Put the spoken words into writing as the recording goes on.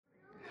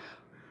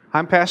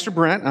I'm Pastor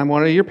Brent. I'm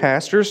one of your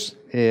pastors.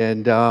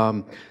 And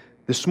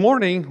this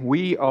morning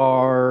we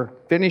are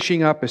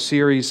finishing up a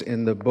series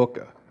in the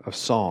book of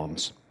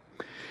Psalms.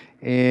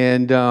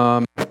 And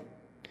Jamie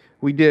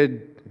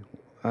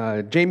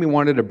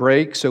wanted a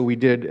break, so we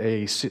did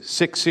a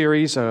 6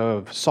 series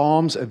of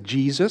Psalms of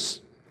Jesus.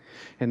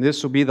 And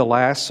this will be the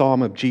last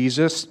Psalm of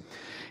Jesus.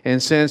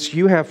 And since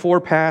you have 4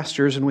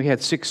 pastors and we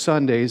had 6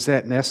 Sundays,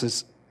 that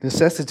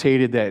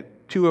necessitated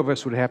that 2 of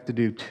us would have to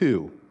do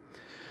 2.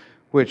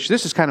 Which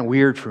this is kind of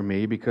weird for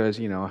me because,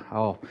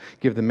 I'll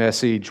give the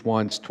message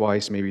once,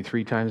 twice, maybe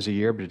 3 times a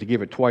year, but to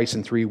give it twice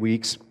in 3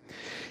 weeks.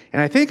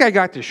 And I think I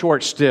got the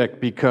short stick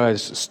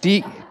because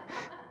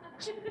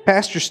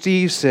Pastor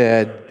Steve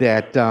said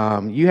that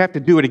you have to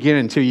do it again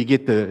until you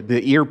get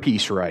the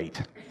earpiece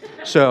right.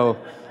 So,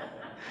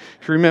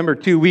 if you remember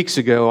 2 weeks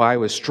ago, I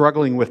was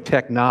struggling with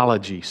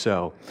technology,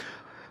 so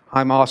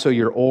I'm also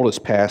your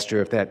oldest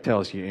pastor, if that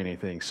tells you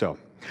anything.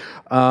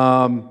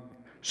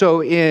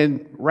 So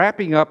in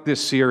wrapping up this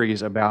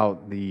series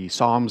about the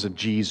Psalms of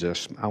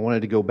Jesus, I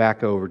wanted to go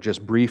back over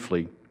just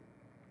briefly.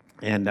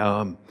 And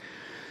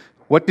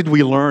what did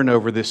we learn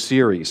over this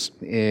series?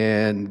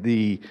 And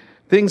the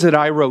things that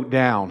I wrote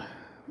down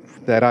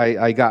that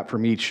I got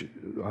from each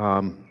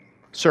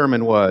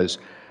sermon was,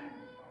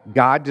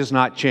 God does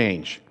not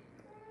change.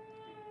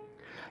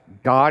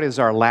 God is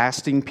our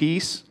lasting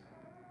peace.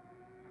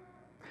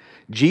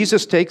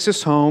 Jesus takes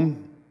us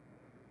home.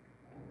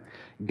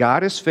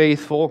 God is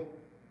faithful.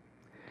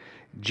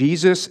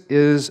 Jesus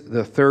is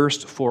the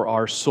thirst for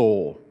our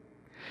soul.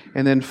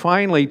 And then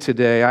finally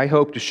today, I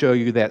hope to show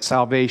you that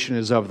salvation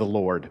is of the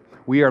Lord.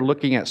 We are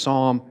looking at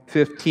Psalm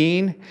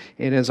 15,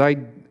 and as I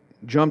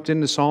jumped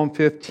into Psalm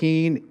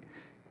 15,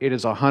 it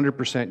is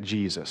 100%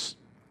 Jesus.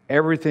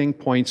 Everything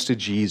points to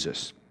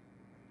Jesus.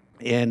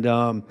 And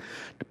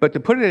but to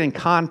put it in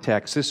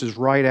context, this is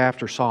right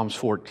after Psalms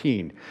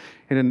 14.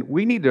 And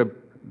we need to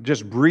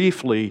just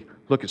briefly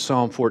look at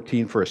Psalm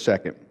 14 for a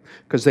second,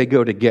 because they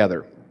go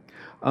together.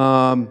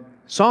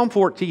 Psalm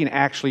 14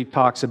 actually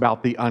talks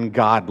about the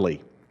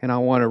ungodly, and I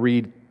want to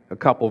read a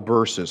couple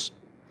verses.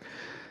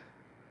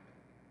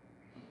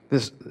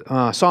 This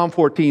Psalm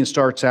 14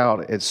 starts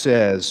out, it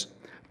says,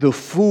 "The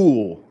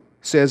fool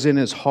says in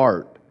his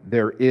heart,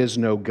 there is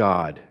no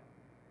God.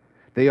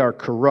 They are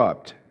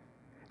corrupt.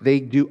 They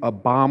do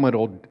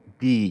abominable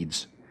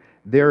deeds.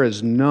 There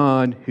is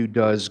none who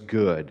does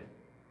good."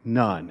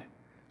 None.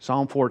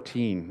 Psalm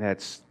 14,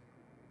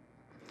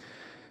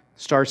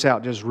 starts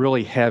out just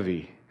really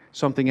heavy.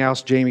 Something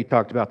else Jamie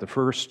talked about the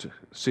first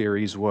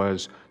series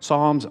was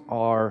Psalms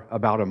are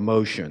about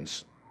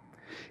emotions.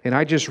 And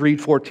I just read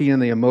 14 in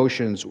the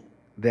emotions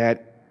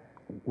that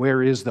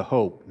where is the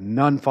hope?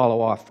 None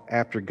follow off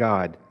after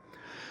God.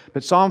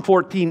 But Psalm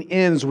 14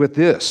 ends with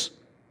this.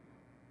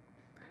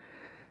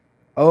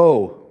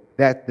 Oh,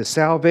 that the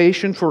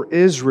salvation for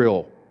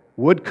Israel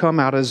would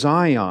come out of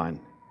Zion.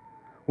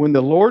 When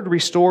the Lord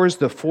restores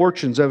the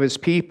fortunes of His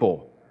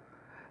people,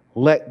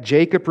 let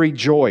Jacob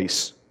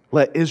rejoice,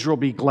 let Israel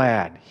be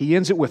glad. He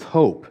ends it with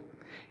hope,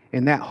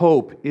 and that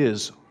hope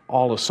is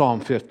all of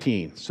Psalm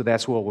 15. So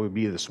that's what we'll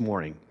be this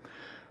morning.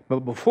 But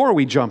before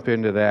we jump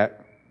into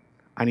that,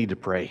 I need to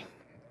pray.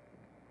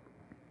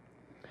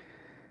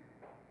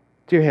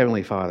 Dear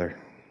Heavenly Father,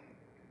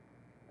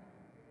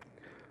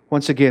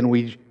 once again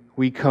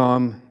we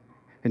come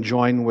and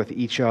join with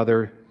each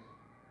other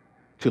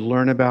to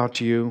learn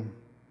about You,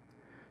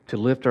 to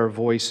lift our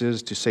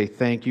voices, to say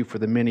thank You for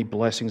the many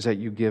blessings that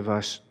You give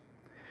us.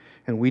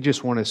 And we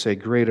just want to say,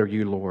 great are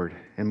You, Lord,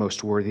 and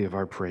most worthy of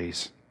our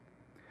praise.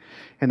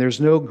 And there's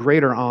no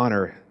greater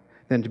honor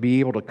than to be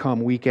able to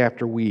come week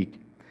after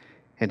week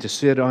and to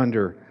sit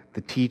under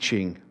the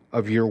teaching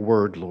of Your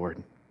word,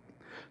 Lord.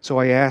 So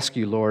I ask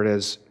You, Lord,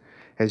 as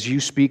You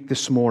speak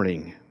this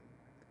morning,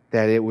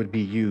 that it would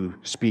be You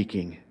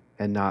speaking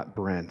and not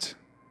Brent.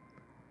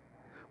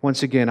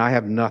 Once again, I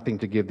have nothing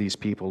to give these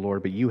people,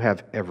 Lord, but You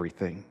have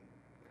everything.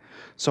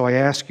 So I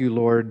ask You,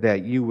 Lord,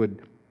 that You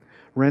would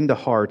rend the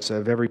hearts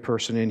of every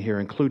person in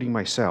here, including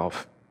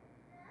myself,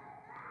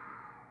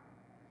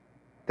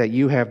 that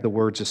You have the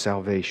words of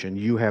salvation,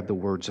 You have the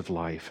words of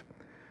life.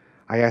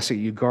 I ask that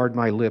You guard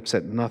my lips,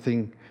 that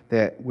nothing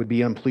that would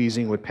be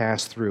unpleasing would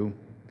pass through.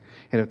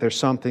 And if there's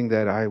something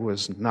that I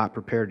was not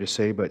prepared to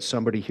say, but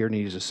somebody here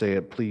needs to say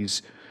it,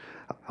 please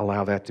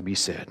allow that to be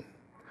said.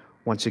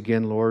 Once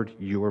again, Lord,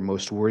 You are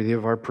most worthy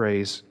of our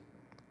praise.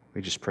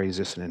 We just praise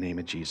this in the name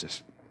of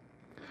Jesus.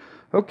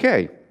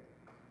 Okay,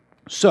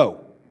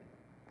 so,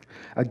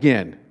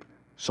 again,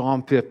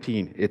 Psalm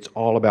 15, it's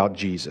all about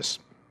Jesus.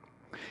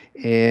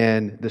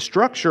 And the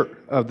structure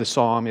of the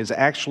psalm is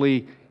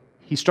actually,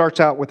 he starts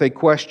out with a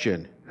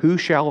question, who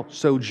shall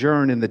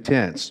sojourn in the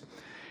tents?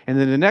 And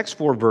then the next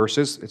 4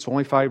 verses, it's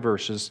only 5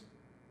 verses,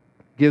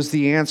 gives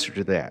the answer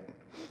to that.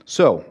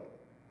 So,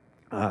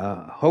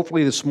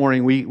 hopefully this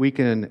morning we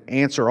can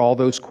answer all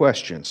those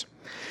questions.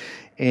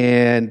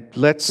 And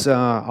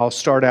I'll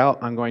start out.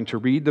 I'm going to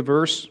read the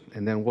verse,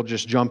 and then we'll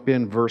just jump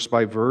in verse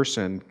by verse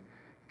and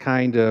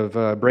kind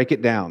of break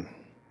it down.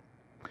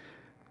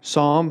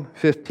 Psalm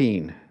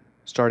 15,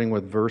 starting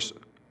with verse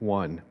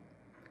 1,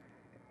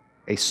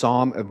 a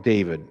psalm of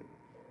David.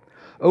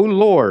 O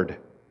Lord,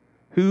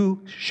 who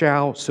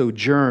shall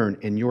sojourn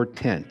in your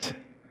tent?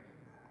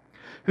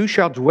 Who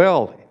shall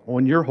dwell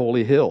on your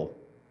holy hill?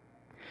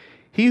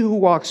 He who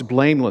walks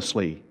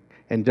blamelessly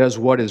and does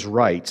what is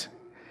right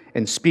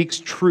and speaks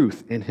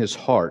truth in his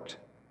heart,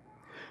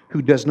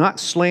 who does not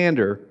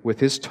slander with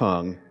his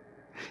tongue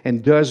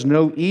and does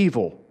no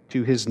evil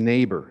to his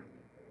neighbor,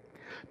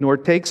 nor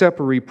takes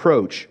up a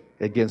reproach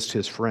against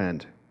his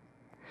friend,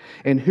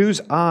 in whose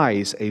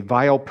eyes a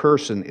vile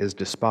person is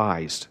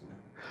despised,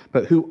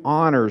 but who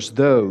honors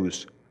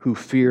those who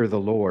fear the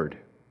Lord,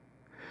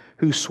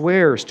 who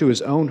swears to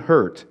his own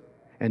hurt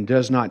and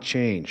does not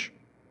change,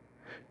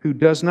 who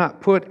does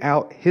not put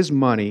out his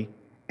money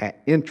at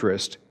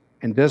interest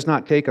and does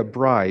not take a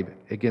bribe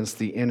against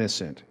the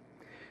innocent.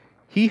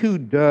 He who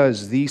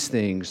does these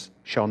things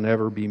shall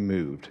never be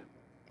moved.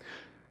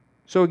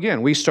 So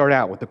again, we start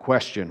out with the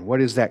question.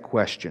 What is that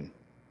question?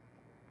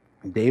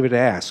 David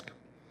asked,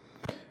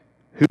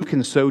 who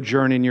can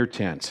sojourn in your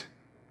tent?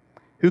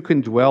 Who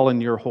can dwell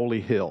in your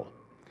holy hill?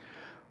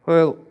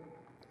 Well,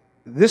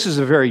 this is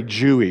a very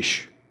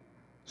Jewish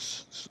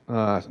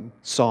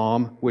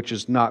psalm, which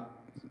is not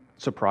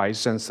surprised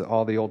since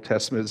all the Old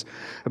Testament is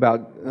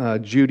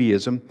about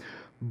Judaism.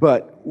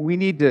 But we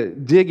need to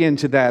dig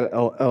into that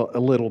a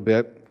little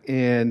bit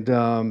and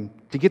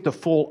to get the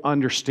full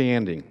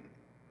understanding.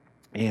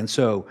 And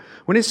so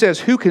when it says,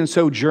 who can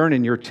sojourn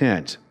in your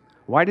tent?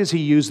 Why does he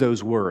use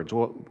those words?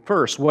 Well,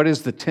 first, what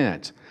is the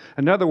tent?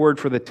 Another word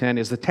for the tent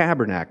is the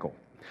tabernacle.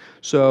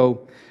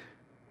 So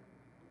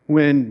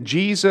when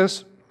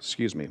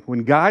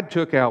God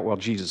took out, well,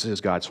 Jesus is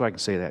God, so I can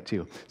say that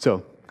too.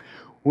 So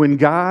when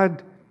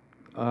God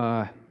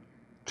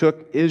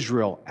took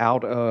Israel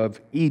out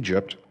of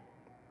Egypt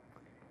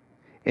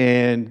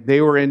and they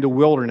were in the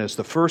wilderness,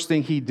 the first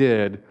thing he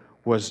did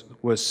was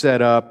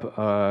set up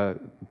a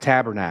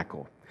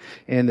tabernacle.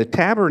 And the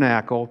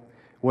tabernacle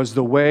was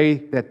the way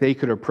that they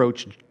could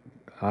approach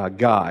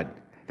God.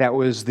 That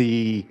was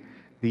the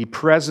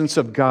presence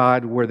of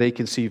God where they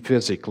can see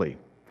physically.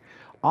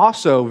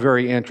 Also,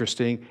 very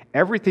interesting,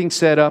 everything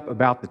set up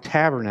about the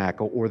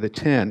tabernacle or the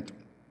tent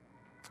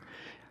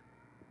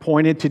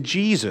pointed to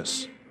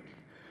Jesus.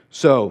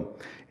 So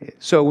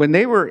when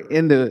they were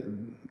in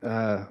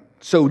the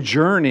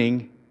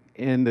sojourning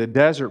in the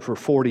desert for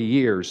 40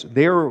 years,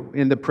 they were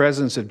in the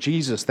presence of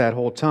Jesus that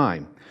whole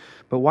time.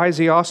 But why does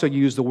he also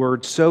use the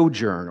word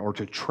sojourn or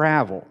to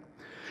travel?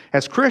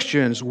 As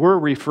Christians, we're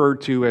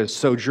referred to as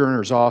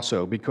sojourners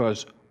also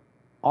because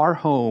our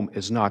home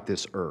is not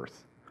this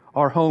earth.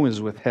 Our home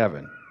is with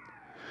heaven.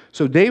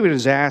 So David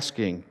is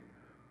asking,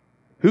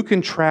 who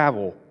can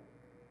travel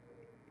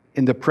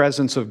in the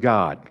presence of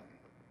God?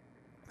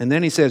 And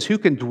then he says, who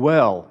can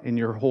dwell in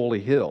your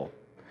holy hill?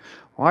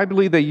 Well, I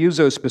believe they use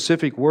those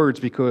specific words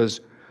because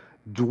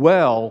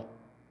dwell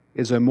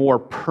is a more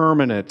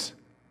permanent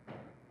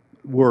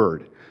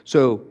word.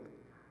 So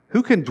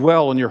who can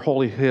dwell in your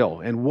holy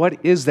hill? And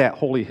what is that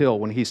holy hill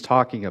when he's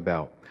talking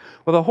about?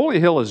 Well, the holy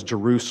hill is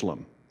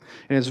Jerusalem.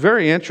 And it's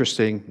very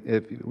interesting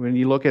when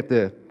you look at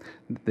the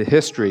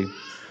history.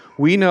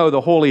 We know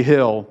the holy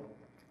hill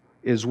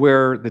is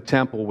where the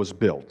temple was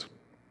built.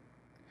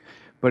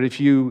 But if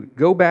you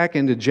go back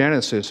into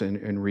Genesis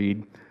and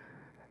read,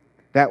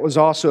 that was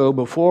also,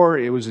 before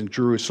it was in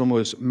Jerusalem,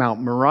 was Mount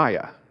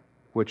Moriah,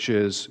 which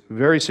is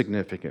very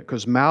significant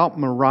because Mount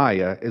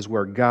Moriah is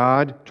where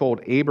God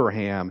told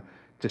Abraham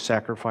to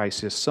sacrifice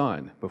his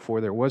son before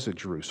there was a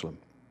Jerusalem.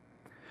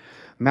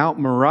 Mount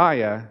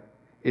Moriah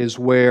is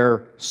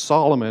where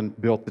Solomon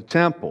built the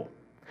temple.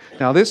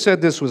 Now, this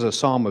said this was a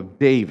psalm of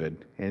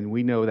David, and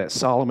we know that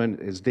Solomon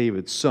is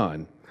David's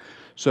son.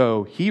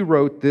 So he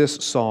wrote this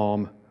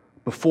psalm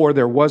before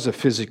there was a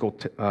physical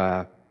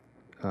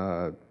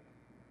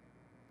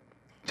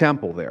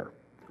temple there.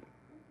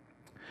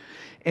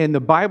 And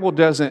the Bible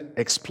doesn't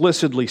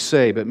explicitly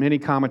say, but many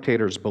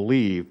commentators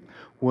believe,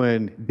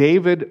 when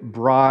David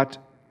brought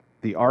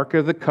the Ark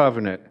of the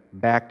Covenant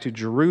back to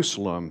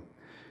Jerusalem,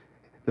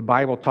 the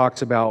Bible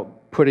talks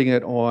about putting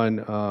it on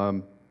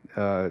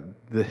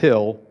the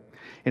hill,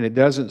 and it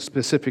doesn't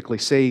specifically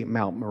say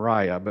Mount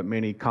Moriah, but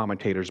many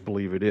commentators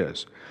believe it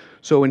is.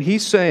 So when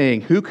he's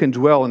saying, who can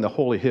dwell in the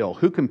holy hill?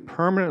 Who can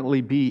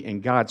permanently be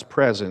in God's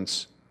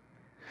presence?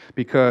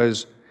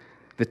 Because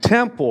the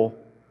temple,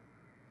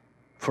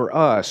 for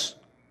us,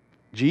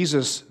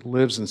 Jesus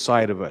lives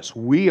inside of us.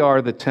 We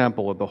are the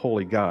temple of the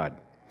holy God.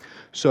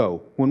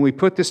 So when we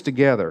put this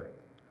together,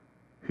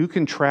 who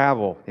can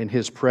travel in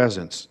his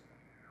presence?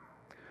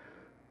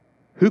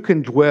 Who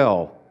can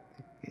dwell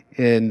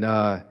in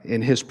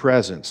his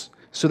presence?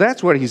 So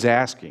that's what he's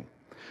asking.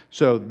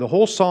 So the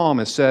whole psalm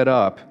is set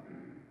up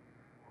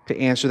to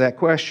answer that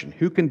question.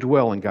 Who can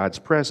dwell in God's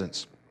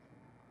presence?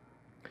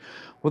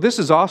 Well, this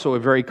is also a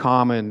very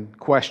common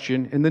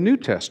question in the New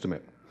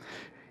Testament.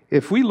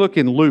 If we look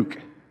in Luke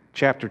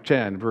chapter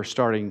 10, verse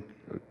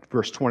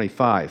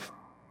 25,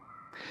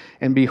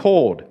 and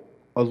behold,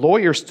 a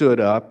lawyer stood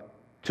up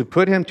to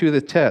put him to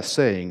the test,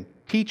 saying,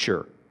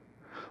 Teacher,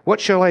 What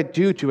shall I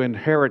do to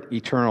inherit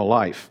eternal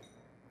life?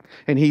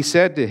 And he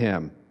said to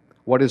him,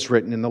 What is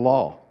written in the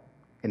law?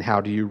 And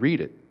how do you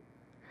read it?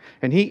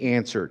 And he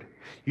answered,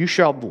 You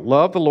shall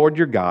love the Lord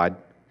your God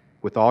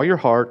with all your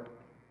heart,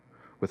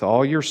 with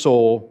all your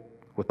soul,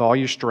 with all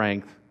your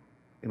strength,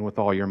 and with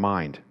all your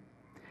mind,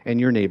 and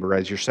your neighbor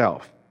as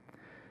yourself.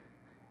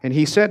 And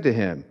he said to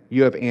him,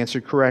 You have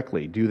answered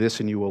correctly. Do this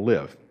and you will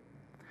live.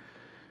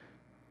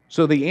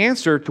 So the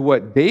answer to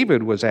what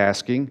David was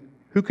asking,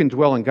 who can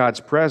dwell in God's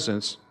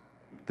presence,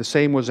 the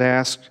same was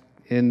asked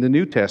in the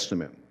New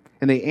Testament.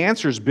 And the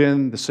answer's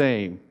been the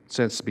same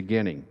since the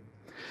beginning.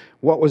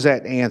 What was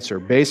that answer?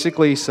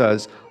 Basically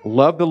says,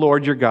 love the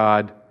Lord your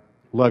God,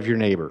 love your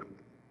neighbor.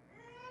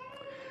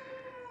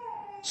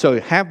 So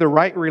have the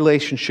right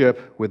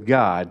relationship with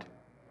God,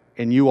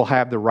 and you will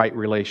have the right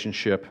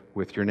relationship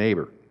with your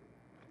neighbor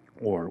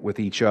or with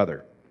each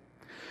other.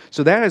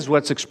 So that is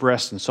what's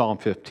expressed in Psalm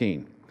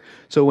 15.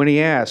 So when he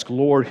asks,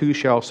 Lord, who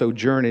shall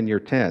sojourn in your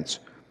tents?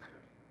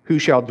 Who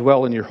shall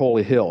dwell in your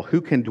holy hill?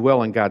 Who can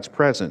dwell in God's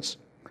presence?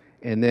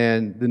 And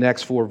then the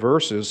next 4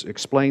 verses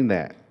explain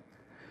that.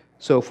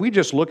 So if we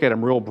just look at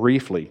them real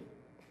briefly,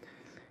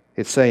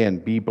 it's saying,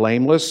 be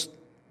blameless,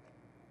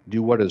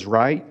 do what is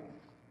right,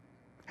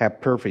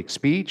 have perfect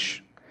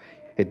speech,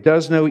 it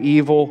does no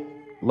evil,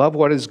 love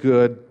what is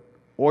good,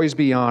 always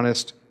be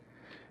honest,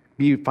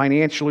 be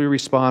financially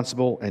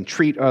responsible, and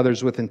treat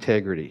others with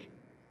integrity.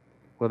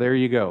 Well, there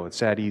you go. It's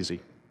that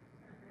easy.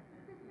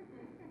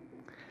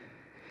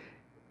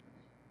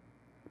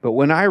 But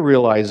when I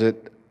realize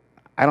it,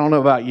 I don't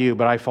know about you,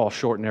 but I fall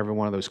short in every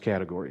one of those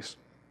categories.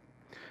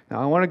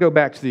 Now, I want to go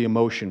back to the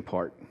emotion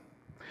part.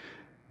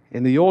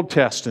 In the Old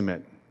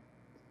Testament,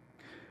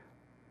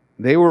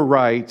 they were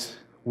right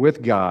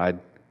with God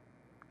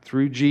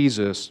through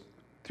Jesus,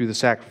 through the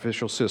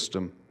sacrificial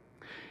system.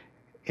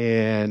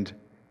 And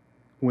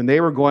when they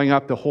were going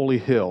up the holy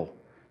hill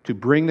to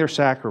bring their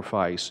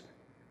sacrifice,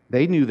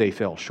 they knew they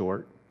fell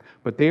short,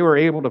 but they were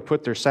able to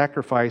put their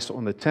sacrifice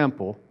on the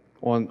temple,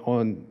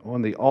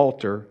 on the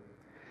altar,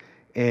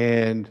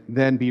 and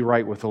then be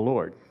right with the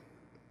Lord.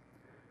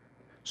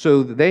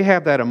 So they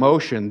have that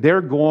emotion.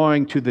 They're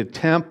going to the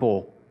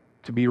temple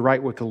to be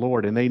right with the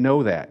Lord, and they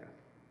know that.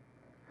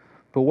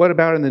 But what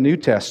about in the New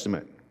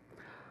Testament?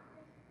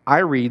 I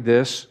read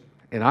this,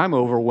 and I'm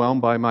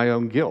overwhelmed by my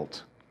own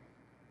guilt.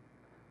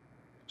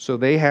 So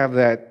they have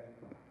that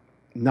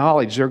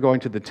knowledge they're going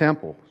to the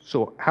temple.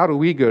 So how do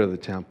we go to the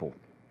temple?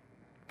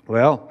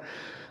 Well,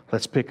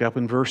 let's pick up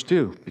in verse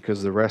 2,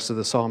 because the rest of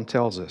the psalm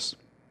tells us.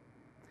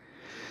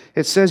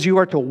 It says, You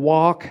are to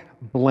walk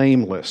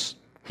blameless.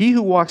 He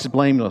who walks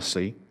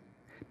blamelessly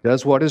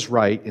does what is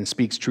right and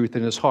speaks truth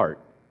in his heart.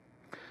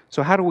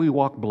 So how do we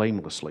walk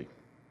blamelessly?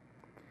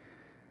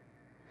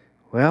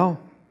 Well,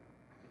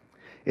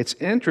 it's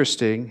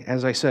interesting.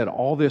 As I said,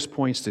 all this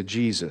points to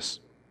Jesus.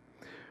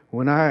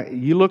 When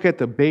you look at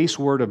the base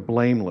word of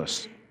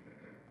blameless,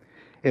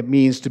 it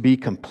means to be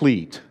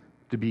complete,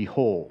 to be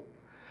whole.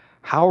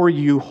 How are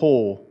you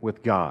whole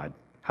with God?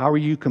 How are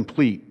you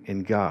complete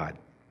in God?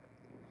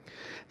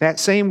 That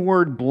same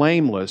word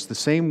blameless, the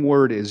same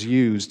word is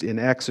used in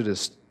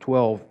Exodus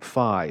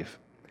 12:5.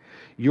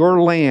 Your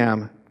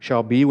lamb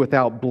shall be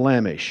without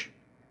blemish,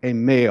 a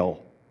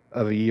male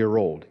of a year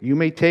old. You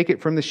may take it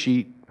from the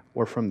sheep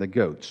or from the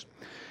goats.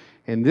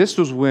 And this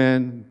was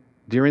when,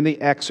 during the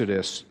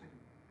Exodus,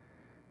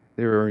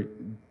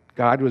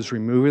 God was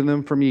removing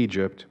them from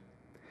Egypt.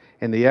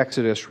 In the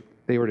Exodus,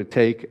 they were to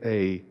take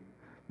the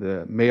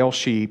male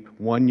sheep,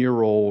 1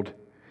 year old,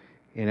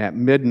 and at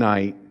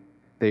midnight,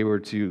 they were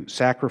to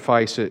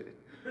sacrifice it,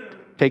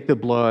 take the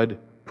blood,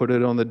 put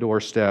it on the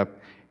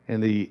doorstep,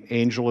 and the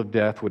angel of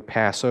death would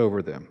pass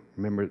over them.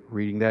 Remember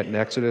reading that in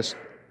Exodus?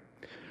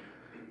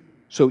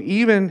 So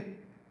even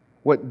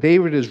what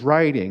David is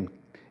writing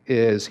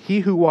is, He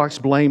who walks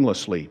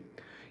blamelessly,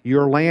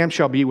 your lamb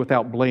shall be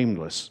without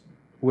blemish,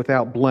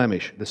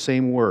 the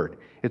same word.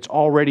 It's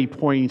already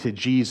pointing to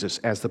Jesus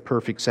as the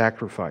perfect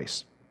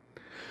sacrifice.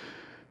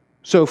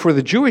 So for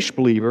the Jewish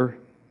believer,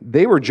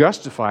 they were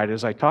justified,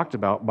 as I talked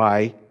about,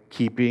 by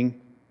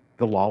keeping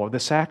the law of the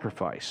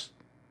sacrifice.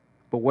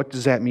 But what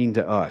does that mean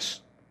to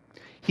us?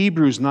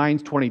 Hebrews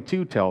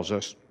 9:22 tells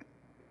us,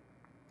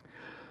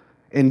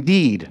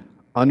 Indeed,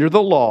 under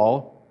the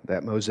law,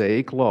 that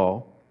Mosaic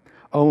law,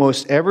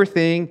 almost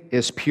everything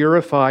is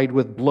purified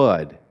with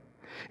blood,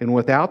 and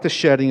without the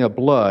shedding of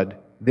blood,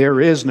 there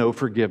is no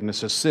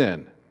forgiveness of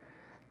sin.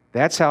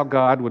 That's how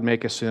God would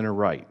make a sinner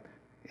right.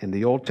 In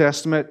the Old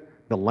Testament,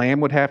 the lamb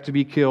would have to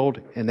be killed,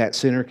 and that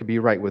sinner could be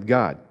right with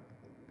God.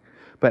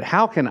 But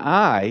how can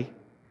I,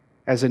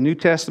 as a New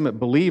Testament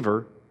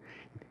believer,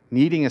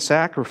 needing a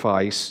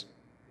sacrifice,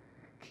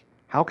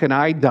 how can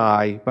I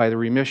die by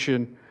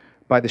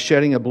the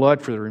shedding of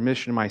blood for the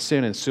remission of my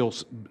sin and still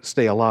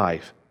stay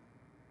alive?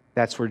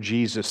 That's where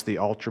Jesus, the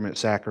ultimate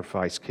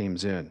sacrifice,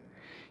 comes in.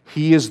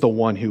 He is the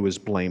one who is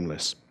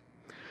blameless.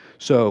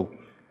 So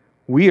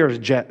we are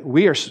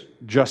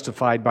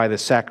justified by the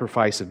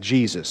sacrifice of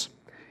Jesus.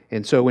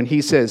 And so when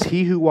he says,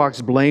 He who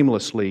walks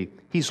blamelessly,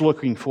 he's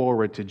looking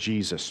forward to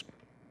Jesus.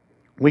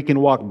 We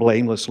can walk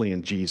blamelessly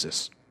in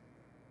Jesus.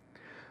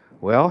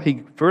 Well,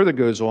 he further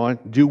goes on,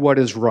 do what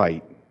is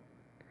right.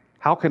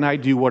 How can I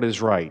do what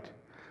is right?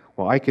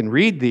 Well, I can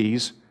read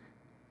these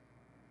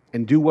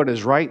and do what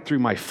is right through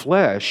my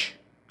flesh,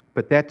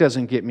 but that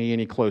doesn't get me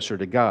any closer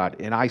to God,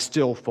 and I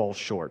still fall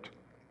short.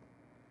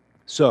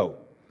 So,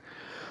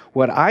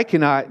 what I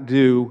cannot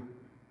do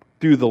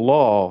through the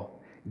law,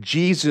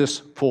 Jesus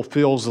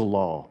fulfills the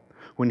law.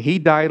 When he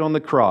died on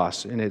the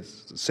cross, and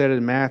it's said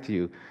in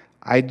Matthew,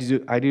 I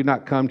do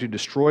not come to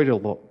destroy the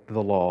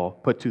law,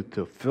 but to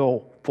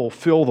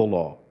fulfill the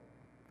law.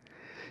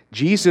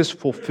 Jesus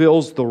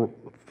fulfills the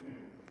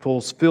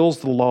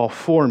law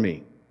for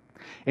me.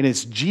 And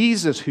it's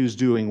Jesus who's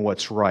doing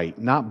what's right,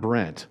 not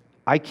Brent.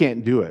 I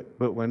can't do it.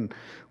 But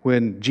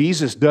when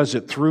Jesus does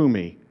it through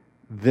me,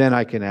 then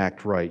I can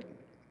act right.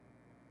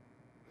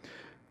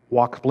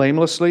 Walk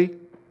blamelessly,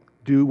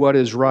 do what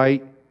is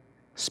right,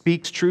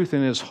 speaks truth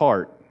in his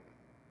heart.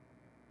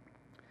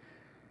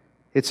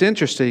 It's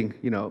interesting,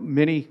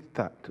 many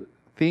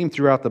theme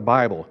throughout the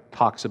Bible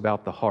talks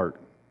about the heart.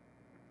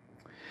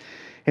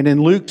 And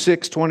in Luke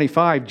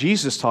 6:25,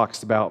 Jesus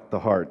talks about the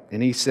heart,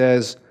 and he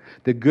says,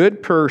 the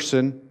good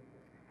person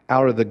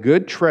out of the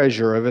good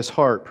treasure of his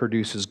heart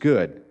produces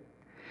good,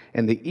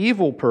 and the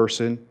evil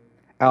person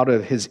out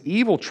of his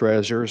evil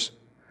treasures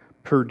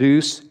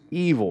produce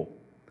evil.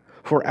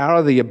 For out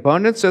of the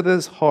abundance of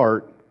his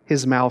heart,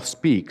 his mouth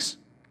speaks.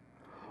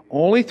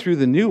 Only through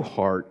the new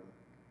heart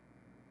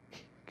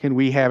can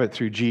we have it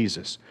through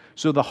Jesus.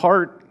 So the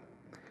heart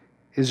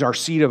is our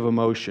seat of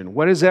emotion.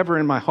 What is ever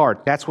in my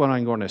heart, that's what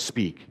I'm going to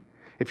speak.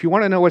 If you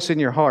want to know what's in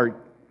your heart,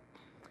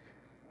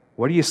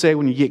 what do you say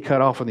when you get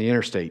cut off on the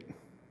interstate?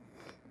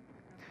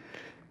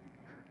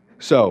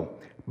 So,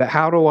 but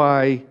how do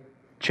I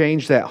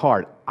change that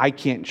heart? I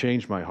can't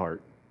change my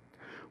heart.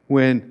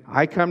 When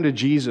I come to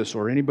Jesus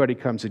or anybody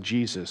comes to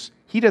Jesus,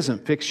 he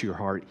doesn't fix your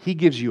heart. He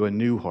gives you a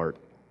new heart.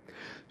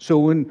 So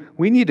when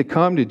we need to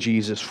come to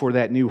Jesus for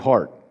that new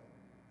heart,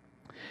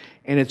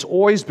 and it's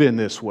always been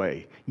this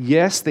way.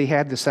 Yes, they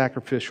had the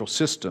sacrificial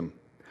system,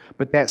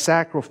 but that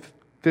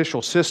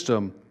sacrificial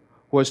system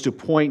was to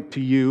point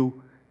to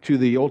you, to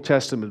the Old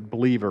Testament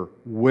believer,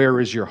 where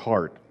is your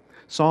heart?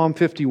 Psalm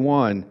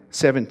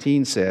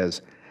 51:17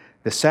 says,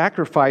 the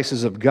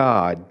sacrifices of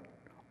God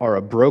are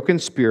a broken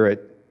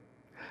spirit,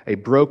 a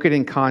broken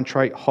and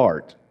contrite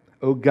heart.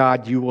 O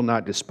God, you will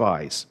not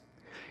despise.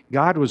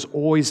 God was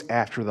always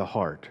after the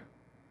heart.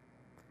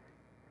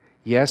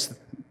 Yes,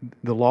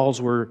 the laws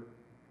were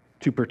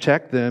to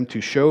protect them, to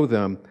show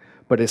them,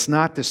 but it's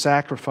not the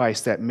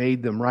sacrifice that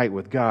made them right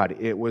with God.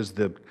 It was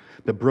the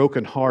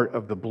broken heart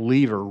of the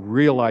believer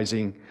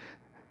realizing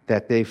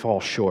that they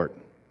fall short.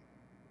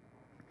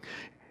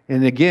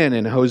 And again,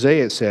 in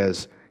Hosea it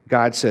says,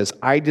 God says,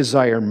 I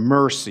desire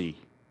mercy,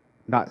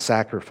 not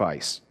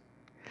sacrifice,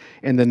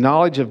 and the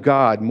knowledge of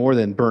God more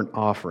than burnt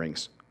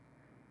offerings.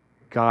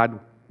 God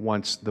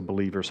wants the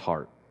believer's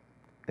heart.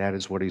 That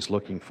is what he's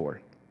looking for.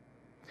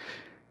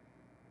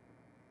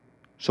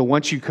 So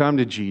once you come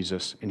to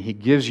Jesus and he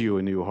gives you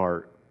a new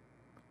heart,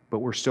 but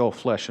we're still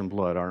flesh and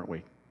blood, aren't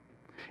we?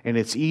 And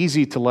it's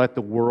easy to let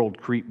the world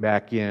creep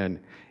back in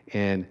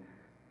and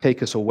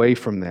take us away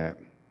from that.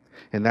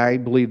 And I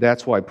believe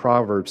that's why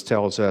Proverbs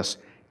tells us,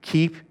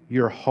 keep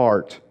your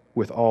heart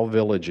with all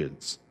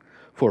diligence,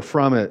 for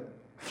from it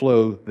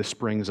flow the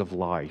springs of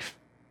life.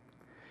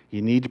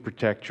 You need to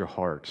protect your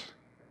heart.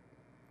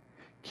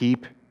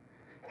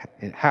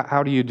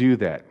 How do you do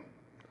that?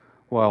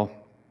 Well,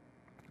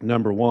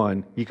 number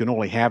one, you can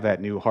only have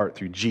that new heart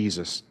through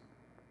Jesus.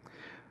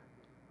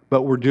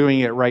 But we're doing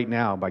it right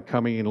now by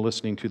coming and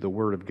listening to the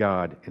Word of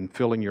God and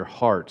filling your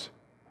heart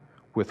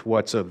with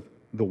what's of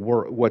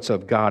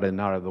God and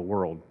not of the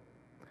world.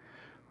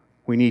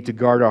 We need to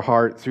guard our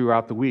heart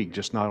throughout the week,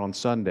 just not on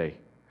Sunday.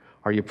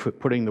 Are you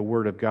putting the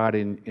Word of God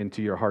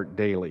into your heart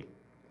daily?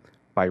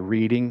 By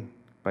reading,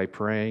 by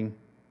praying?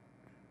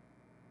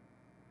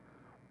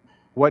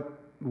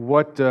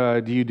 What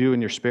do you do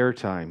in your spare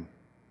time?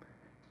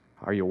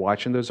 Are you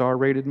watching those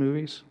R-rated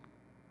movies?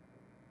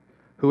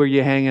 Who are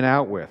you hanging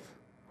out with?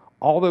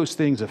 All those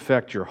things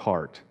affect your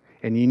heart,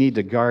 and you need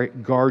to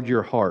guard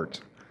your heart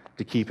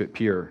to keep it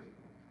pure.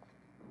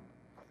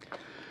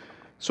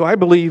 So I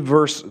believe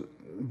verse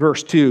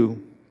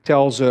 2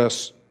 tells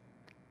us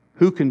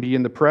who can be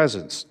in the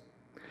presence.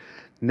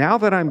 Now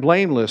that I'm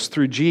blameless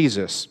through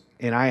Jesus,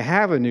 and I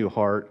have a new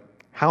heart,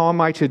 how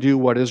am I to do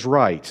what is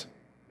right?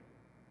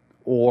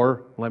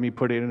 Or, let me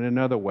put it in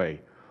another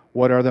way,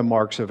 what are the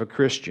marks of a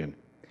Christian?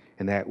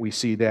 And that we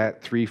see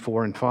that 3,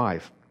 4, and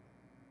 5.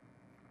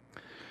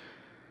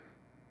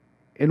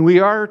 And we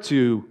are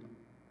to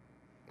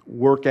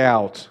work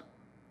out.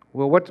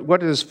 Well, what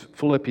does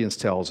Philippians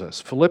tells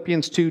us?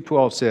 Philippians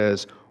 2:12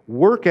 says,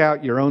 work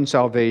out your own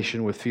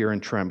salvation with fear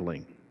and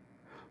trembling.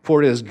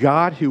 For it is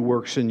God who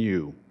works in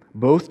you,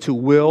 both to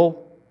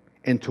will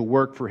and to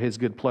work for his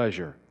good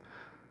pleasure.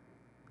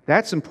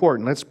 That's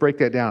important. Let's break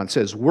that down. It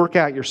says, work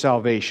out your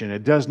salvation.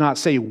 It does not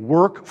say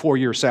work for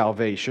your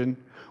salvation.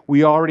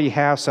 We already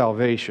have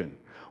salvation.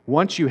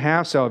 Once you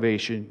have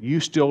salvation, you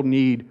still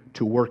need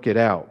to work it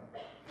out.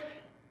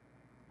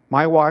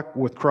 My walk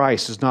with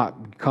Christ does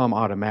not come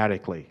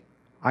automatically.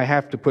 I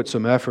have to put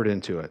some effort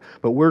into it.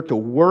 But we're to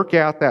work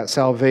out that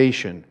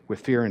salvation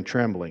with fear and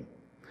trembling.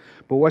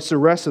 But what's the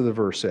rest of the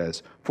verse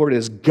says? For it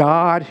is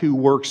God who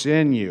works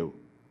in you.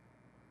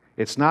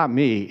 It's not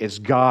me, it's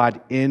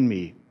God in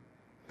me.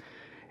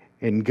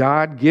 And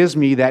God gives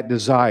me that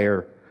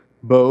desire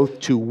both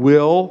to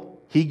will,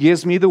 He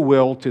gives me the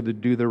will to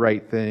do the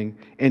right thing,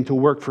 and to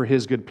work for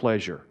His good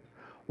pleasure.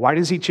 Why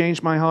does He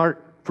change my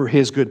heart? For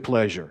His good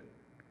pleasure.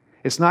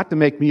 It's not to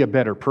make me a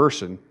better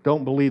person.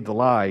 Don't believe the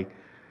lie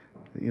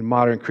in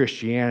modern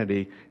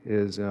Christianity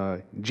is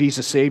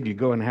Jesus saved you,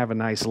 go and have a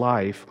nice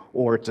life,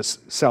 or it's a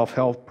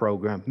self-help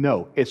program.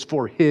 No, it's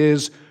for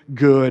His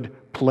good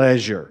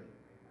pleasure.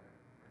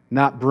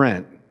 Not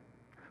Brent.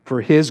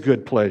 For His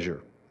good pleasure.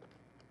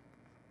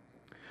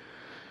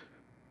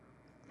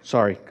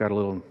 Sorry, got a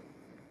little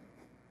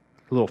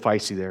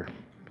feisty there.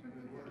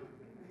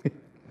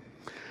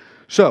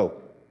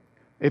 So,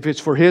 if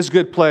it's for His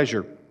good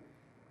pleasure,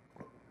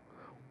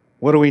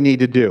 what do we need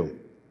to do?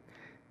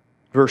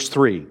 Verse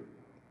 3.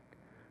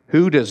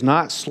 Who does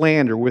not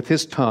slander with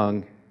his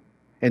tongue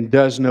and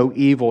does no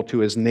evil to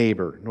his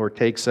neighbor, nor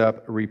takes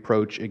up a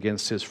reproach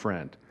against his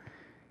friend.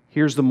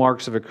 Here's the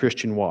marks of a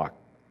Christian walk.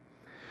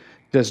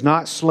 Does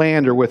not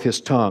slander with his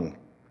tongue.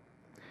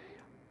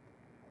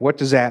 What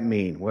does that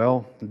mean?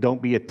 Well,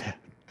 don't be a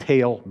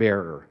tale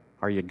bearer.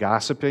 Are you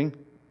gossiping?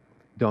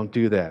 Don't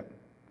do that.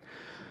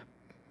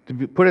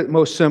 To put it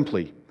most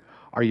simply,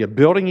 are you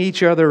building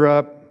each other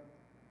up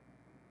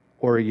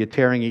or are you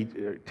tearing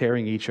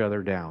each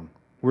other down?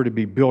 We're to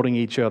be building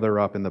each other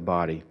up in the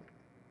body.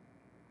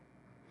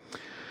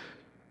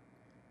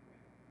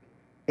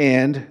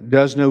 And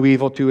does no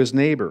evil to his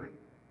neighbor.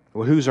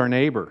 Well, who's our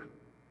neighbor?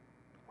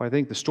 Well, I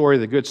think the story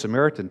of the Good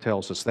Samaritan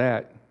tells us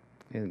that.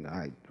 And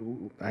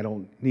I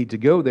don't need to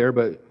go there,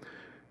 but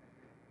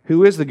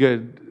who is the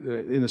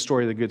good in the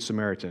story of the Good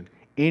Samaritan?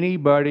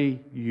 Anybody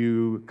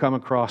you come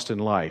across in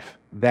life,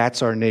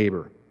 that's our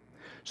neighbor.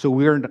 So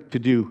we're to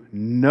do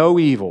no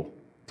evil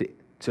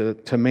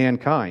to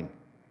mankind.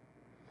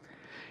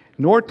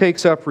 Nor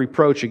takes up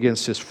reproach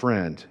against his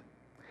friend.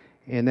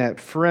 And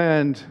that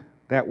friend,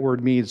 that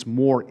word means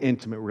more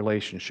intimate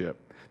relationship.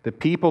 The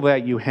people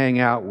that you hang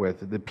out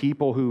with, the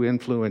people who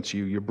influence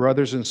you, your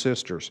brothers and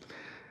sisters,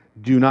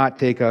 do not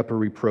take up a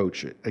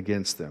reproach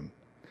against them,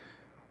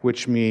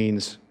 which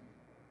means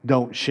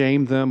don't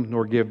shame them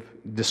nor give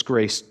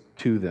disgrace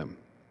to them.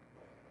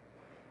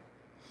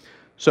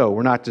 So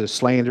we're not to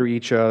slander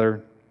each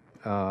other,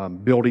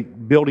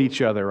 build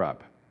each other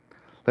up.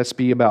 Let's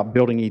be about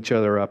building each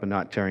other up and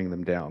not tearing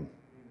them down.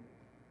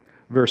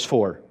 Verse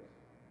 4.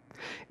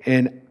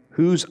 In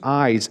whose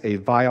eyes a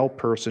vile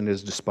person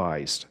is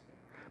despised,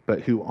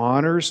 but who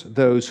honors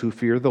those who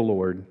fear the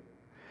Lord,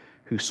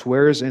 who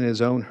swears in his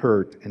own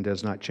hurt and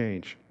does not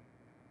change.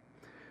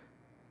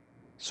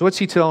 So what's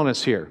he telling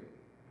us here?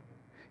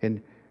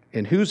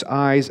 In whose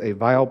eyes a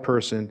vile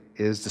person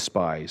is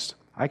despised.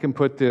 I can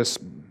put this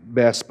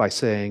best by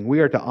saying we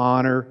are to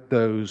honor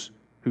those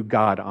who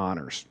God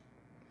honors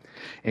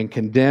and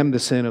condemn the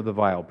sin of the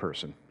vile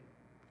person.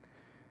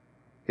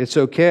 It's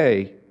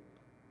okay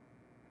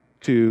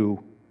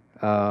to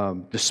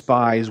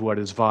despise what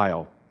is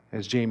vile.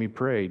 As Jamie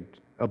prayed,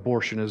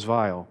 abortion is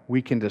vile.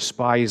 We can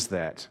despise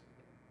that.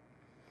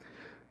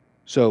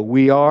 So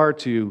we are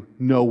to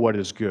know what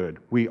is good.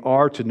 We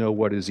are to know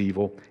what is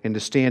evil and to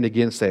stand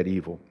against that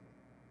evil.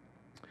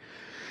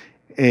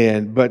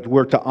 But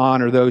we're to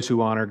honor those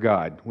who honor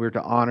God. We're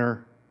to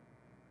honor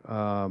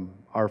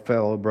our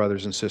fellow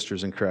brothers and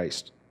sisters in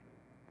Christ.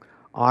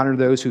 Honor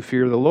those who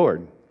fear the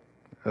Lord.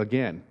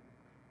 Again,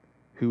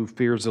 who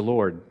fears the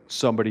Lord?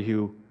 Somebody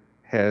who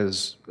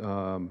has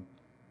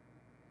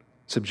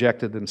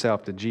subjected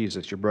themselves to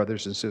Jesus, your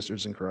brothers and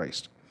sisters in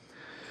Christ.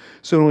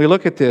 So when we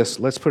look at this,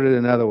 let's put it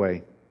another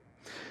way.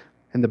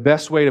 And the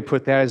best way to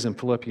put that is in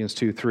Philippians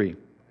 2:3.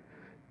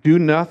 Do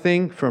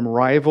nothing from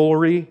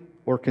rivalry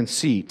or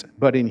conceit,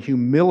 but in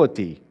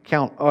humility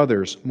count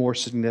others more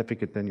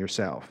significant than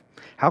yourself.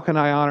 How can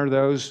I honor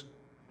those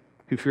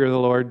who fear the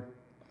Lord?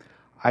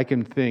 I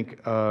can think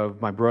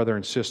of my brother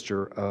and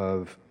sister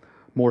of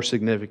more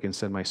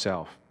significance than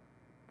myself.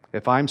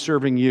 If I'm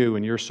serving you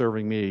and you're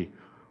serving me,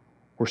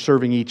 we're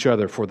serving each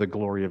other for the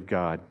glory of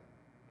God.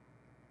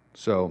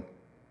 So,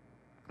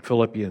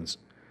 Philippians,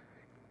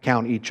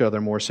 count each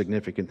other more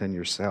significant than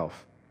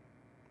yourself.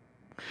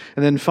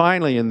 And then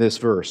finally in this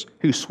verse,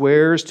 who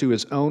swears to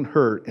his own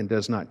hurt and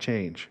does not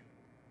change.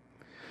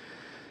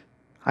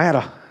 I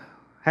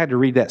had to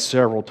read that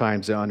several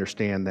times to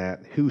understand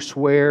that. Who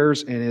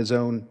swears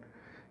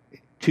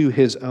to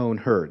his own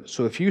hurt.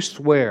 So if you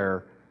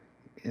swear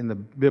in the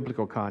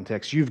biblical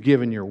context, you've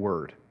given your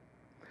word.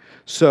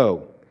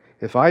 So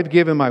if I've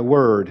given my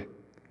word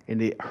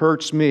and it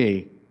hurts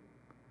me,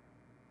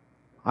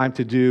 I'm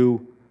to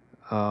do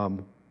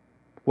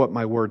what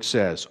my word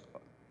says.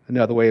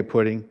 Another way of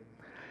putting,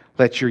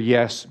 let your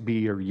yes be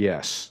your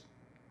yes.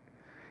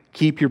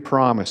 Keep your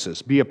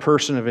promises. Be a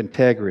person of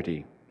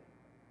integrity.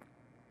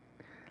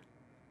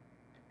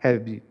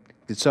 Did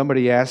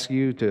somebody ask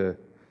you to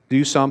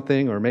do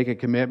something or make a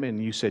commitment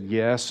and you said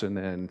yes, and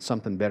then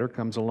something better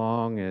comes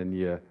along and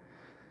you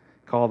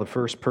call the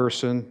first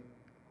person?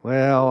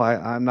 Well,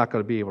 I'm not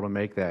going to be able to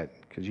make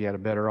that because you had a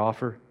better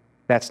offer.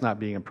 That's not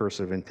being a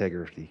person of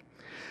integrity.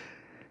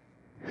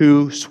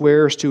 Who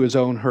swears to his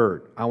own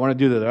hurt. I want to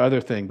do the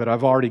other thing, but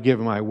I've already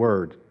given my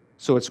word,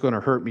 so it's going to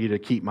hurt me to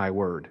keep my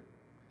word.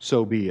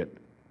 So be it.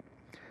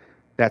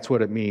 That's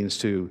what it means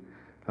to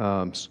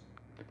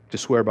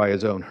swear by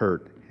his own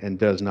hurt and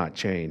does not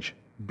change.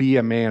 Be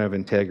a man of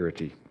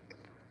integrity.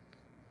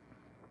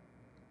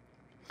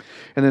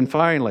 And then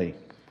finally,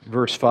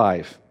 verse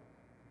 5.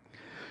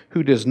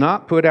 Who does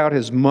not put out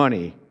his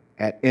money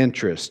at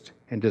interest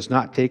and does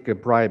not take a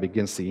bribe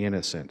against the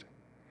innocent.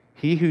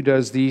 He who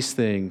does these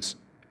things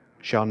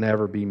shall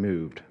never be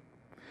moved.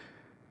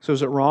 So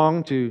is it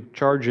wrong to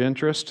charge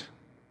interest?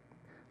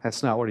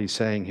 That's not what he's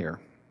saying here.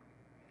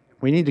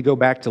 We need to go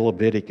back to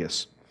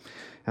Leviticus.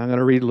 I'm going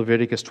to read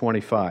Leviticus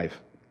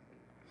 25.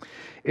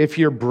 If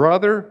your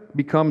brother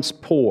becomes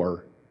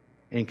poor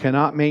and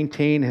cannot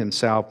maintain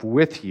himself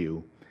with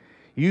you,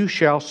 you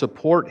shall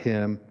support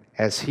him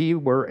as he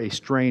were a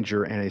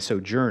stranger and a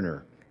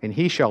sojourner, and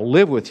he shall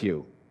live with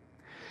you.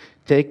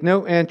 Take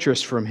no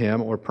interest from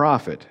him or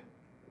profit,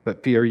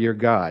 but fear your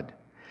God,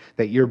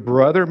 that your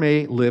brother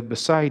may live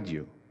beside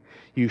you.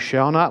 You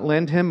shall not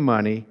lend him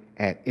money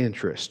at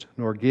interest,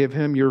 nor give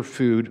him your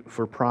food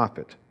for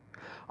profit.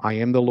 I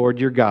am the Lord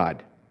your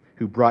God,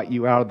 who brought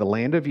you out of the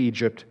land of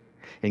Egypt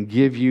and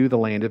give you the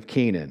land of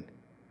Canaan,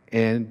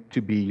 and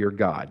to be your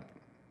God.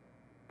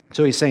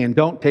 So he's saying,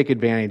 don't take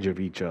advantage of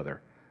each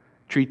other.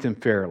 Treat them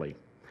fairly.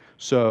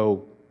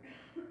 So,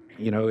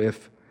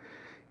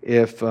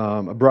 if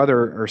a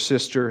brother or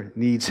sister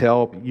needs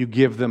help, you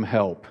give them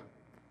help.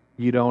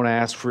 You don't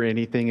ask for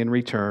anything in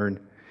return.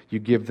 You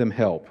give them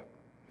help.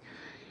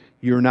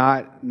 You're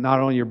not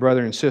only your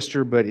brother and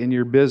sister, but in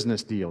your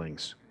business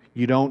dealings.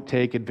 You don't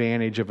take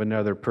advantage of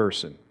another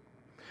person.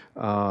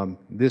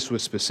 This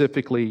was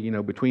specifically,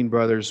 between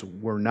brothers,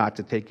 we're not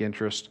to take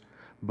interest,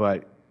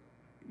 but,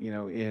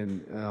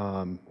 in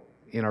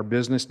our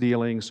business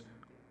dealings,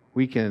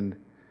 we can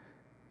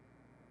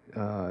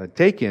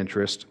take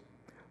interest,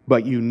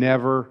 but you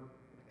never,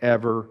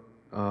 ever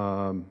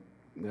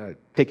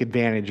take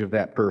advantage of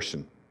that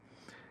person.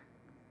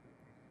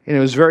 And it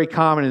was very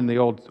common in the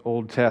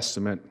Old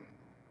Testament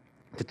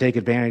to take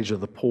advantage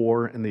of the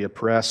poor and the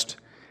oppressed.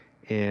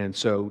 And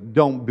so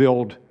don't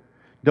build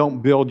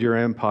your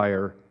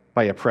empire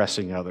by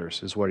oppressing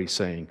others, is what he's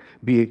saying.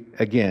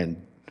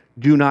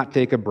 Do not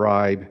take a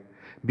bribe.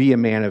 Be a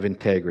man of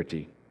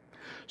integrity.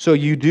 So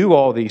you do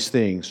all these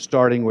things,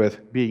 starting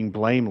with being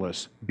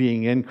blameless,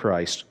 being in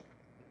Christ.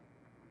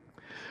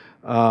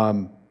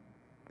 And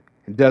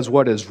does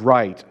what is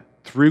right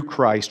through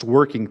Christ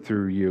working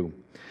through you.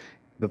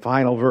 The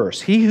final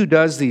verse, he who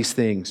does these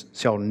things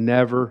shall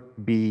never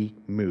be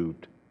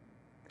moved.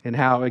 And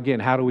how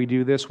do we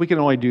do this? We can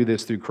only do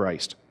this through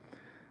Christ.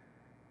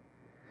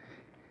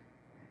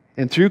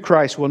 And through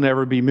Christ we'll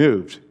never be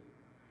moved.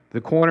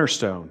 The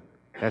cornerstone,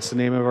 that's the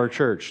name of our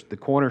church, the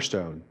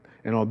cornerstone.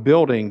 And on a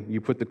building, you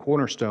put the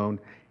cornerstone,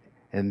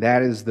 and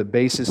that is the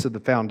basis of the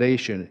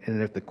foundation.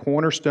 And if the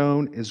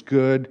cornerstone is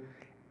good,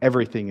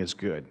 everything is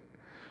good.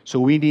 So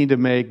we need to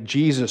make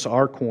Jesus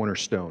our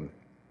cornerstone.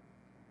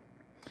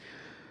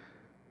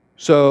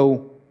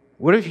 So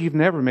what if you've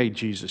never made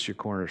Jesus your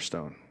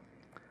cornerstone?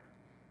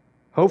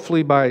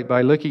 Hopefully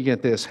by looking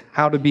at this,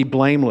 how to be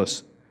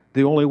blameless,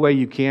 the only way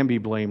you can be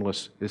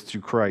blameless is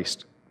through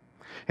Christ.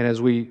 And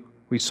as we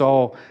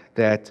saw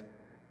that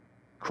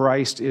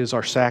Christ is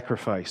our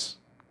sacrifice.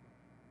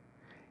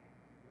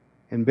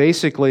 And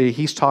basically,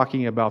 he's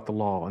talking about the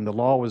law. And the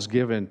law was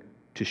given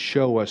to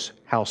show us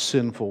how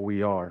sinful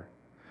we are.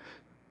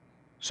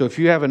 So if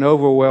you have an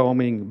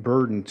overwhelming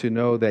burden to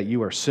know that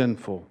you are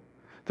sinful,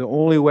 the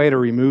only way to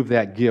remove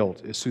that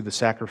guilt is through the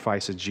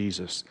sacrifice of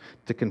Jesus.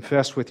 To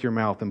confess with your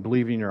mouth and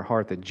believe in your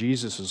heart that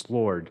Jesus is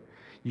Lord,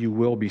 you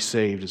will be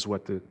saved, is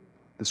what the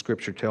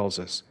Scripture tells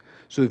us.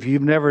 So if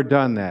you've never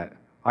done that,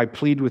 I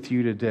plead with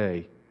you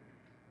today,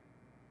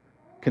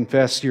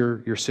 confess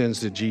your sins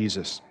to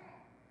Jesus.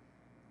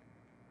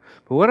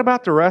 But what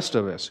about the rest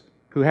of us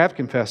who have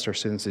confessed our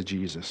sins to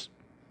Jesus?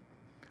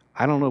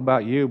 I don't know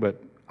about you,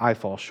 but I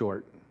fall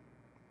short.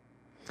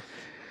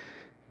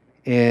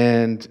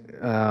 And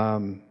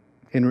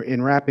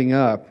in wrapping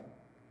up,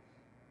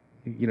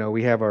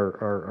 we have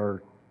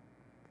our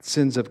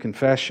sins of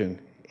confession.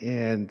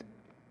 And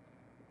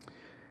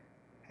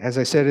as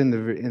I said in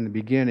the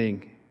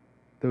beginning,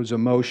 those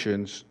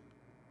emotions,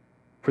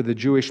 for the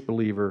Jewish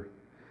believer,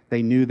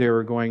 they knew they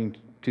were going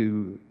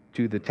to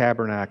the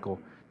tabernacle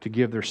to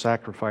give their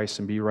sacrifice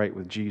and be right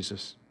with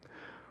Jesus.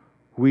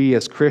 We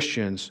as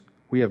Christians,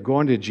 we have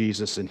gone to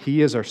Jesus and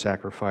He is our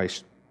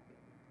sacrifice,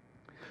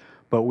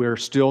 but we're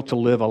still to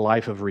live a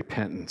life of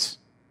repentance.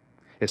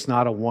 It's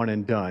not a one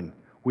and done.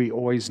 We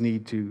always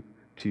need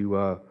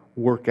to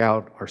work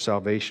out our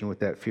salvation with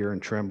that fear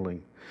and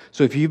trembling.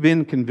 So if you've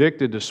been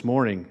convicted this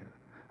morning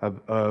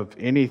of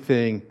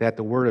anything that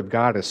the Word of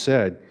God has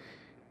said,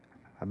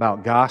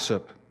 about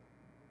gossip.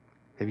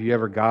 Have you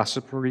ever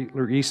gossiped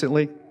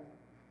recently?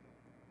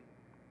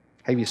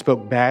 Have you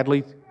spoke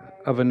badly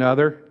of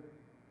another?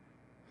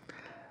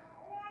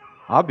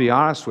 I'll be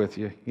honest with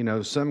you.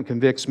 Something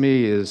convicts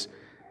me is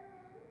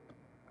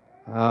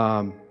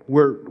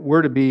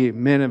we're to be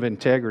men of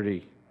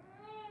integrity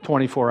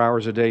 24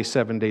 hours a day,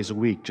 7 days a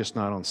week, just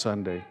not on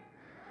Sunday.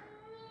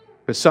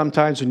 But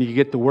sometimes when you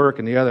get to work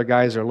and the other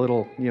guys are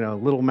little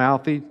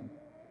mouthy, do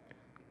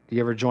you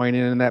ever join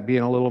in that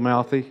being a little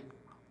mouthy?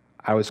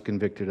 I was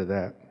convicted of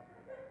that.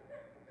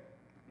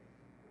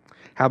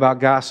 How about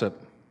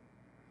gossip?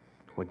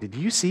 Well, did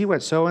you see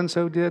what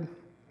so-and-so did?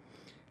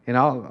 And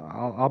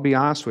I'll be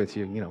honest with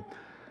you.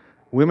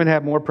 Women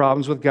have more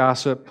problems with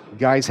gossip.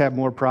 Guys have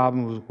more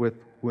problems with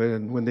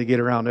when they get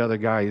around other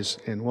guys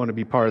and want to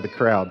be part of the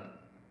crowd.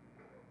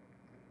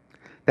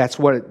 That's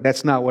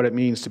not what it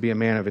means to be a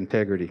man of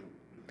integrity.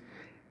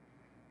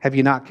 Have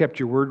you not kept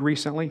your word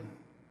recently?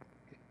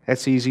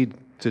 That's easy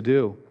to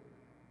do.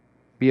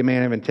 Be a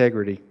man of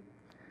integrity.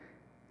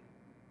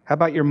 How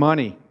about your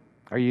money?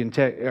 Are you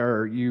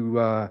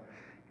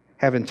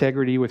have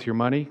integrity with your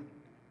money?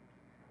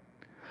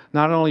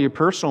 Not only your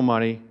personal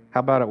money, how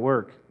about at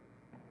work?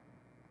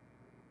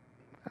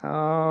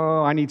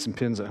 Oh, I need some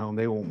pens at home.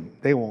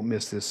 They won't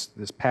miss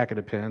this packet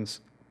of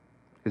pens.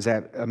 Is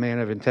that a man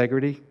of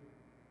integrity?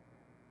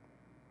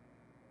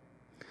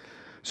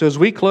 So as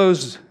we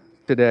close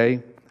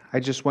today, I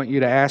just want you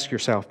to ask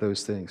yourself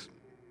those things.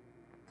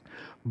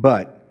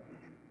 But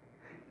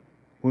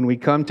when we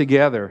come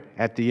together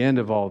at the end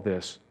of all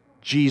this,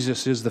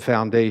 Jesus is the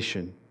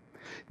foundation.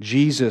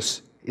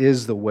 Jesus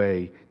is the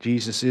way.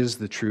 Jesus is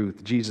the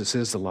truth. Jesus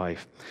is the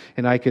life.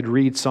 And I could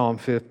read Psalm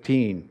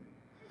 15.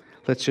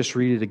 Let's just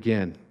read it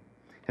again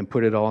and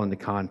put it all into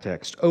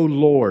context. O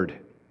Lord,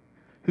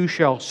 who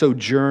shall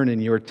sojourn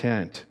in your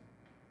tent?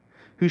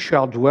 Who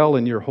shall dwell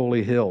in your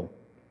holy hill?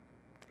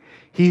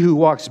 He who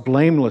walks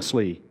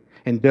blamelessly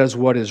and does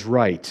what is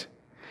right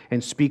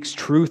and speaks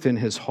truth in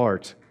his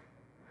heart,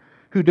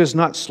 who does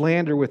not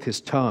slander with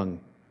his tongue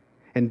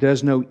and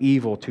does no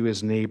evil to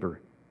his neighbor,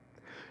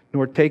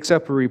 nor takes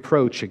up a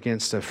reproach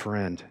against a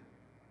friend,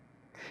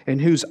 in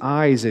whose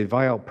eyes a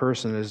vile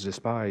person is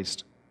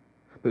despised,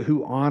 but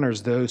who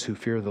honors those who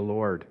fear the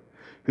Lord,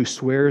 who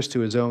swears to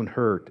his own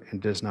hurt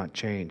and does not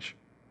change,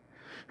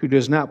 who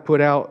does not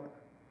put out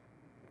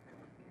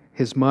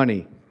his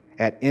money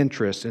at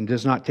interest and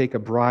does not take a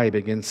bribe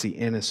against the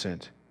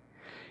innocent.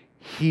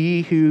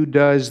 He who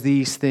does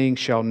these things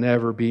shall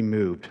never be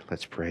moved.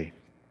 Let's pray.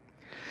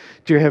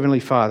 Dear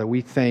Heavenly Father,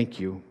 we thank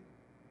you.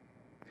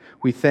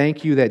 We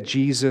thank you that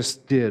Jesus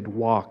did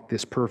walk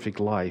this perfect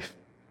life.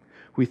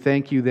 We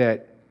thank you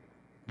that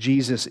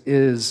Jesus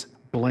is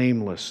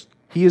blameless.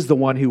 He is the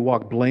one who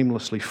walked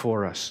blamelessly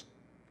for us.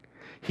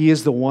 He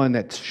is the one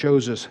that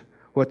shows us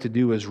what to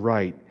do is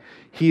right.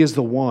 He is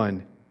the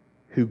one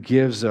who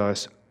gives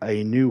us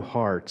a new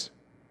heart,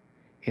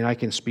 and I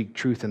can speak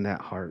truth in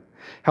that heart.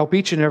 Help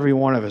each and every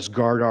one of us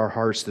guard our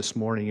hearts this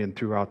morning and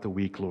throughout the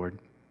week, Lord.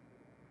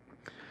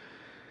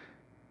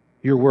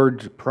 Your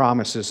word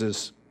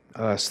promises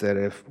us that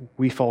if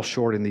we fall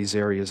short in these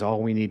areas,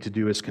 all we need to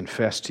do is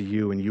confess to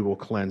you and you will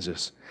cleanse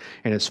us.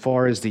 And as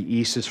far as the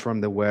east is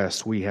from the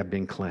west, we have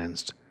been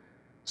cleansed.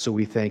 So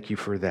we thank you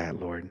for that,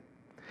 Lord.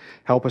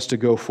 Help us to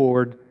go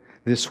forward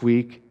this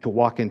week, to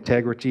walk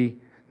integrity,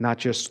 not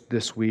just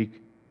this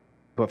week,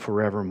 but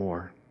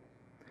forevermore.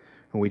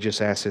 And we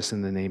just ask this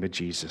in the name of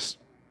Jesus.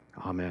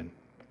 Amen.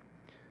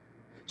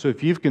 So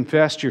if you've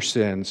confessed your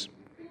sins,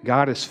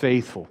 God is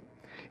faithful.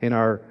 In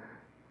our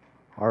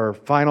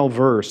final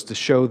verse to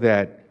show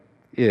that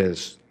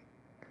is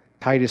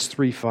Titus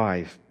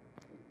 3:5.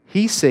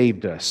 He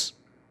saved us,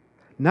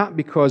 not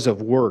because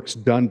of works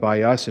done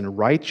by us in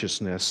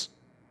righteousness,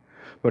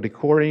 but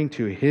according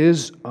to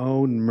His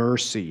own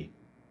mercy,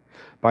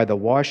 by the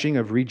washing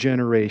of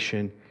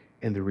regeneration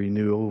and the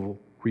renewal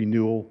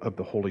of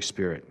the Holy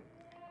Spirit.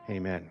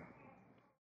 Amen.